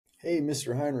Hey,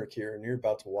 Mr. Heinrich here, and you're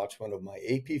about to watch one of my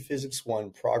AP Physics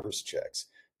 1 progress checks.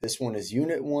 This one is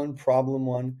Unit 1, Problem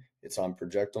 1. It's on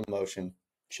projectile motion.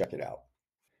 Check it out.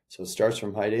 So it starts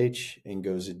from height h and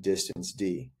goes at distance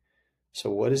d.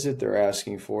 So what is it they're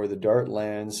asking for? The dart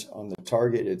lands on the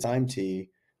target at time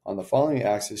t. On the following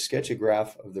axis, sketch a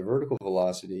graph of the vertical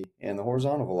velocity and the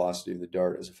horizontal velocity of the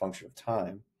dart as a function of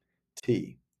time,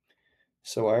 t.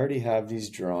 So I already have these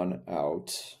drawn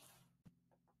out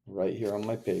right here on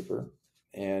my paper,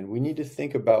 and we need to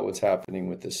think about what's happening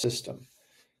with the system.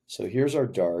 So here's our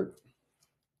dart,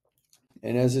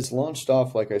 and as it's launched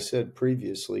off, like I said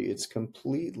previously, it's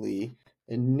completely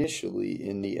initially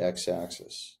in the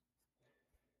x-axis.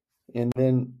 And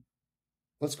then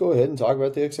let's go ahead and talk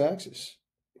about the x-axis.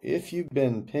 If you've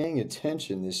been paying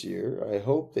attention this year, I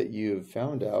hope that you have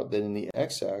found out that in the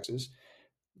x-axis,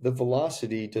 the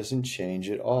velocity doesn't change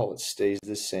at all. It stays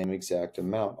the same exact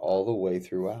amount all the way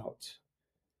throughout.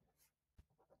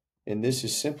 And this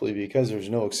is simply because there's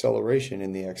no acceleration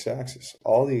in the x-axis.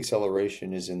 All the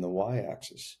acceleration is in the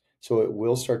y-axis. So it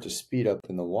will start to speed up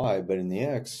in the y, but in the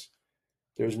x,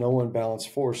 there's no unbalanced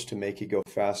force to make it go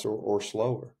faster or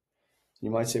slower.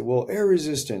 You might say, well, air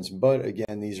resistance, but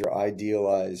again, these are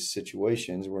idealized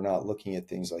situations. We're not looking at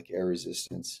things like air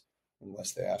resistance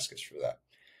unless they ask us for that.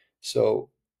 So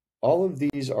all of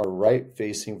these are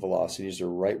right-facing velocities or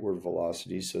rightward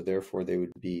velocities, so therefore they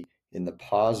would be in the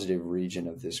positive region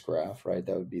of this graph, right?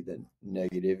 That would be the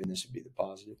negative, and this would be the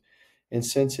positive. And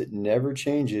since it never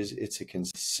changes, it's a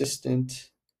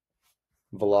consistent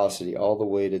velocity all the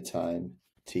way to time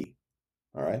t,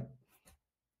 all right?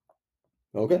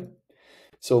 Okay,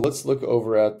 so let's look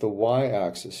over at the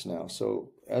y-axis now.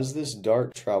 So as this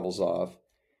dart travels off,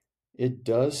 it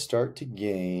does start to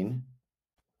gain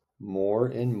more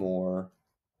and more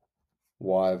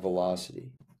y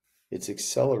velocity. It's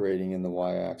accelerating in the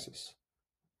y-axis,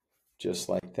 just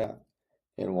like that.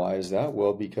 And why is that?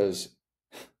 Well, because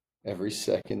every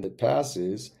second that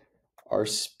passes, our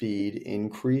speed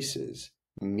increases,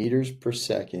 meters per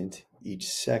second each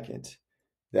second.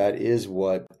 That is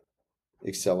what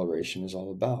acceleration is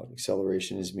all about.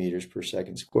 Acceleration is meters per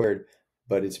second squared,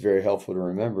 but it's very helpful to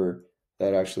remember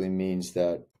that actually means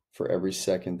that for every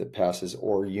second that passes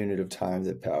or unit of time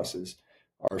that passes,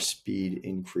 our speed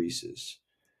increases.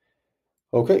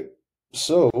 Okay,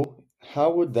 so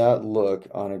how would that look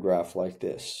on a graph like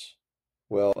this?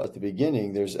 Well, at the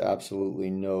beginning, there's absolutely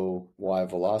no y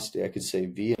velocity. I could say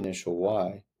v initial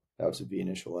y, that was a v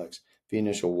initial x. V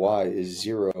initial y is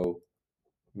 0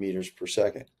 meters per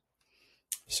second.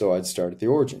 So I'd start at the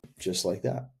origin, just like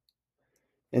that.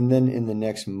 And then in the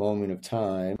next moment of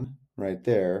time, right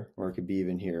there, or it could be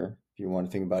even here, if you want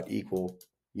to think about equal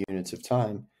units of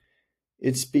time,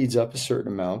 it speeds up a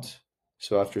certain amount.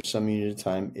 So after some unit of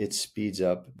time, it speeds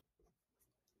up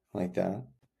like that.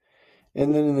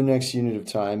 And then in the next unit of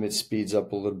time, it speeds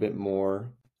up a little bit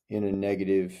more in a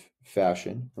negative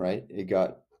fashion, right? It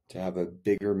got to have a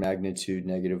bigger magnitude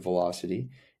negative velocity.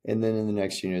 And then in the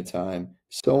next unit of time,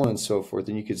 so on and so forth.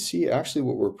 And you can see actually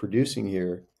what we're producing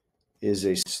here is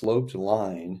a sloped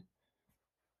line,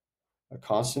 a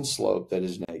constant slope that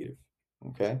is negative,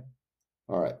 okay?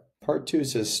 All right, part 2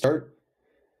 says start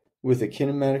with a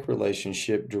kinematic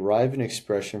relationship, derive an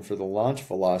expression for the launch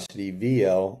velocity,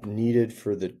 VL, needed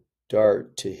for the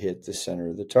dart to hit the center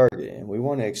of the target. And we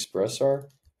want to express our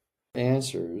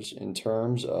answers in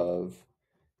terms of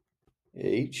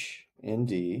h and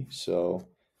d. So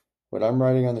what I'm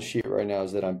writing on the sheet right now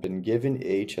is that I've been given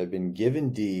h, I've been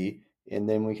given d, and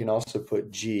then we can also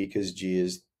put g, because g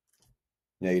is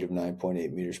negative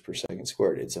 9.8 meters per second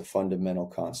squared. It's a fundamental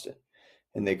constant,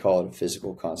 and they call it a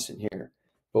physical constant here.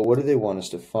 But what do they want us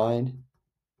to find?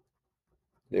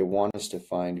 They want us to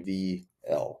find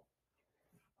VL.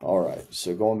 All right,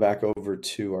 so going back over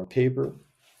to our paper,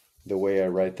 the way I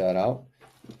write that out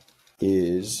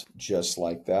is just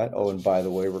like that. Oh, and by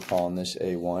the way, we're calling this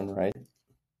A1, right?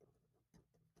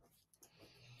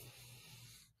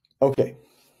 Okay.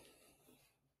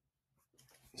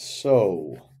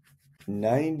 So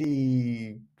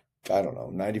 95%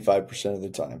 of the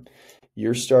time,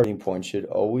 your starting point should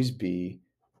always be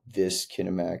this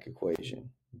kinematic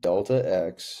equation. Delta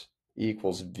x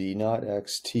equals V naught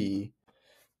xt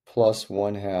plus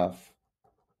 1/2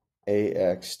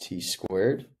 axt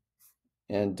squared,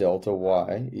 and delta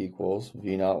y equals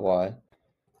V naught y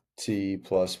t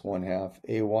plus 1/2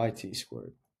 ayt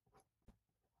squared.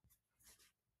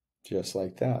 Just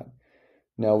like that.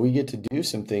 Now we get to do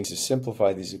some things to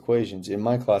simplify these equations. In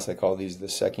my class, I call these the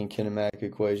second kinematic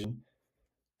equation.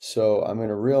 So I'm going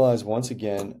to realize once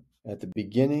again, at the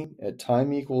beginning, at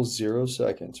time equals 0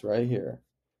 seconds, right here,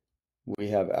 we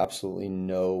have absolutely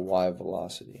no y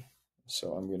velocity.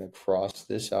 So I'm going to cross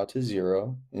this out to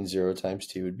 0, and 0 times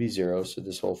t would be 0, so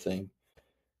this whole thing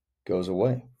goes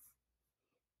away.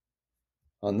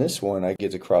 On this one, I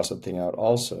get to cross something out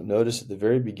also. Notice at the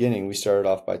very beginning, we started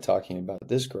off by talking about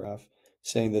this graph,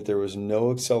 saying that there was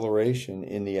no acceleration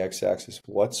in the x-axis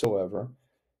whatsoever.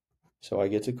 So I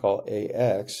get to call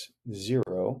ax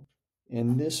 0,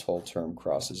 and this whole term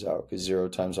crosses out because 0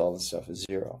 times all this stuff is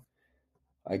 0.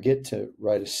 I get to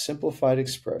write a simplified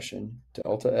expression,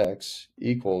 delta x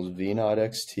equals v naught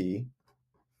xt,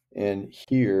 and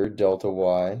here delta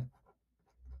y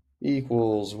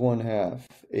equals 1/2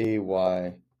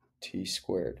 ay t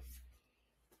squared.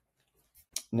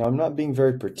 Now I'm not being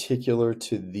very particular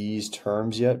to these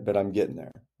terms yet, but I'm getting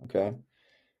there, okay?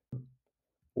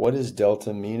 What does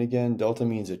delta mean again? Delta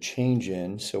means a change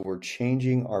in, so we're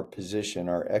changing our position,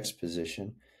 our x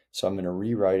position. So I'm going to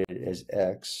rewrite it as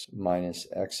x minus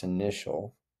x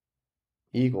initial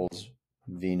equals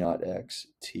v naught x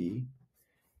t.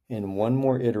 And one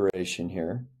more iteration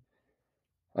here.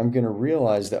 I'm going to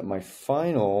realize that my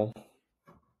final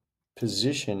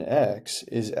position x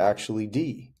is actually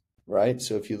d, right?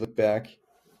 So if you look back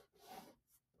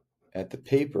at the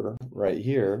paper right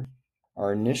here,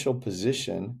 our initial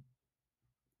position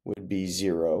would be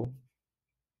 0,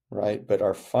 right? But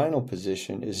our final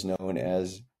position is known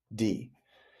as d.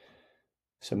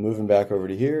 So moving back over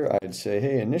to here, I'd say,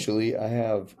 hey, initially I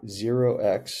have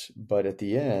 0x, but at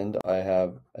the end I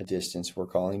have a distance we're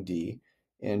calling d,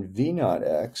 and v naught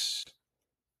x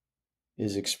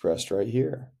is expressed right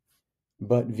here.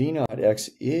 But v naught x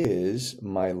is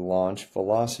my launch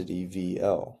velocity,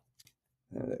 VL.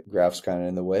 That graph's kind of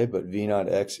in the way, but v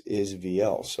naught x is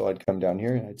VL. So I'd come down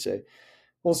here and I'd say,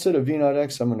 well, instead of v naught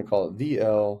x, I'm going to call it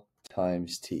VL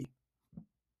times t.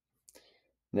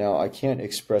 Now, I can't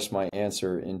express my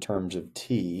answer in terms of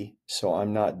t, so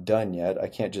I'm not done yet. I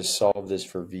can't just solve this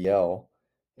for VL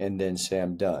and then say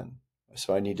I'm done.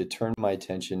 So I need to turn my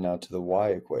attention now to the y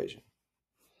equation.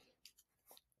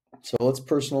 So let's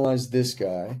personalize this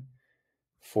guy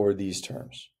for these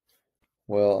terms.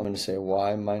 Well, I'm going to say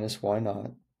y minus y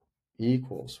naught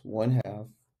equals 1/2.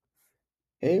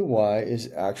 Ay is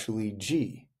actually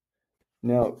g.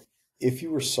 Now, if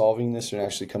you were solving this and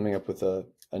actually coming up with a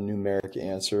numeric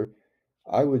answer,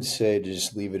 I would say to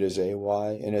just leave it as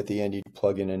ay, and at the end you'd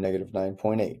plug in a negative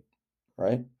 9.8,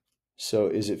 right? So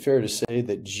is it fair to say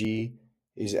that g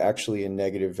is actually a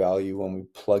negative value when we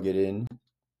plug it in?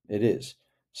 It is.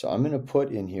 So I'm going to put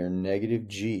in here negative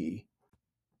g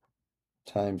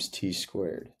times t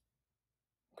squared.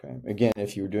 Okay. Again,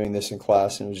 if you were doing this in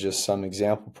class and it was just some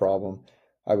example problem,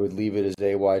 I would leave it as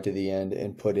ay to the end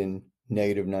and put in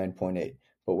negative 9.8.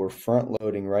 But we're front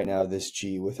loading right now this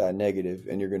g with that negative,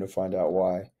 and you're going to find out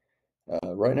why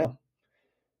right now.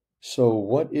 So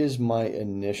what is my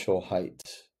initial height?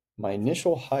 My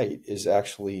initial height is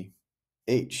actually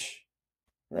h,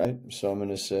 right? So I'm going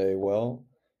to say, well,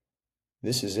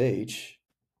 this is h,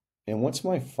 and what's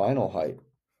my final height?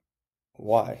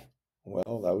 Y.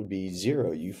 Well, that would be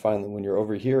 0. You finally, when you're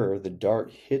over here, the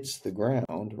dart hits the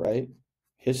ground, right?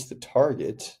 Hits the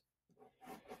target.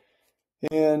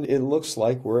 And it looks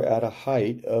like we're at a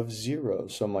height of 0.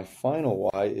 So my final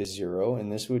y is 0,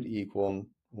 and this would equal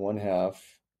 1/2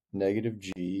 negative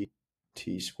g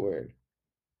t squared.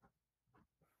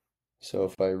 So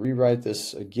if I rewrite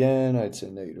this again, I'd say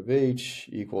negative h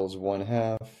equals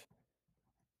 1/2.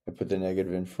 I put the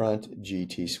negative in front,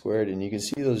 gt squared, and you can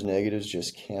see those negatives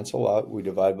just cancel out. We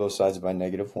divide both sides by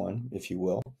 -1, if you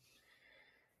will.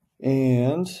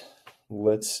 And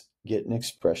let's get an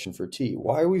expression for t.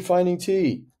 Why are we finding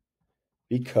t?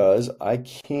 Because I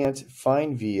can't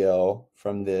find VL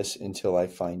from this until I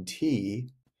find t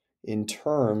in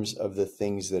terms of the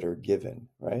things that are given,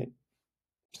 right?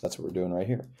 So that's what we're doing right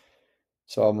here.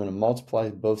 So I'm going to multiply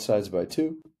both sides by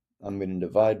 2. I'm going to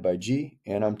divide by g,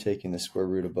 and I'm taking the square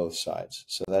root of both sides.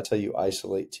 So that's how you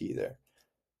isolate t there.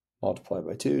 Multiply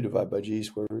by 2, divide by g,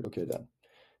 square root. Okay, done.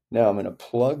 Now I'm going to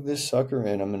plug this sucker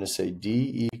in. I'm going to say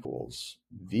d equals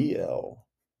VL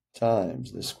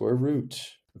times the square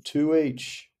root of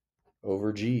 2h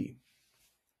over g.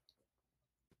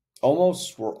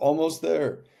 We're almost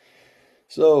there.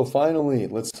 So finally,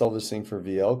 let's solve this thing for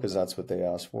VL because that's what they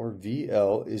asked for.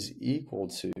 VL is equal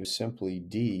to simply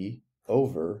d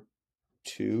over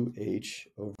 2h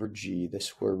over g, the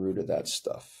square root of that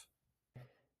stuff.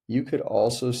 You could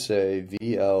also say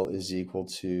VL is equal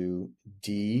to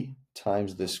d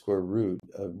times the square root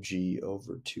of g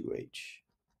over 2h.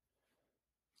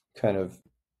 Kind of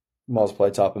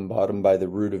multiply top and bottom by the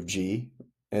root of g,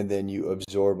 and then you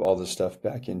absorb all the stuff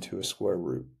back into a square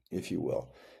root, if you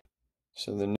will.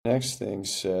 So the next thing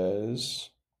says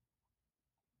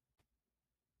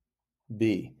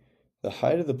B. The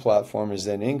height of the platform is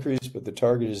then increased, but the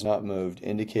target is not moved.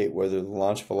 Indicate whether the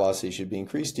launch velocity should be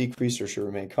increased, decreased, or should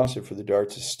remain constant for the dart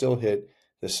to still hit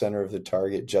the center of the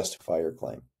target. Justify your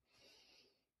claim.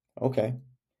 Okay.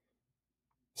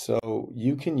 So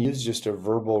you can use just a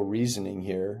verbal reasoning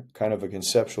here, kind of a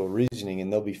conceptual reasoning,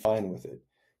 and they'll be fine with it.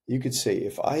 You could say,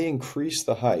 if I increase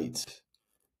the height,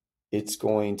 it's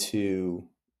going to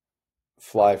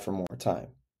fly for more time,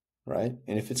 right?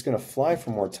 And if it's going to fly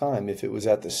for more time, if it was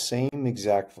at the same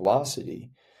exact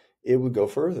velocity, it would go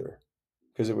further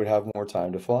because it would have more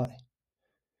time to fly.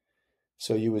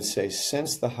 So you would say,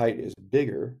 since the height is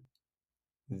bigger,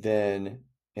 then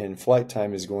and flight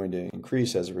time is going to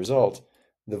increase as a result,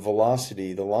 the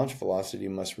velocity, the launch velocity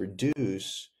must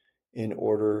reduce in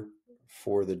order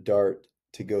for the dart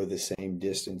to go the same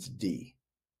distance d.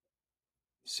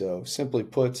 So simply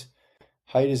put,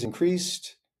 height is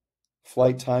increased,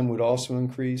 flight time would also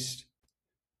increase,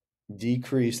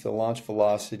 decrease the launch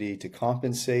velocity to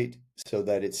compensate so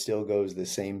that it still goes the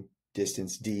same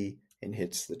distance d and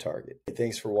hits the target.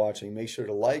 Thanks for watching. Make sure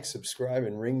to like, subscribe,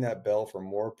 and ring that bell for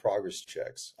more progress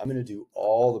checks. I'm going to do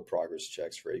all the progress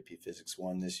checks for AP Physics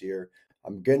 1 this year.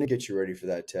 I'm going to get you ready for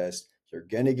that test. You're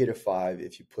going to get a 5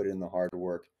 if you put in the hard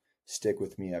work. Stick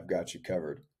with me. I've got you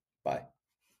covered. Bye.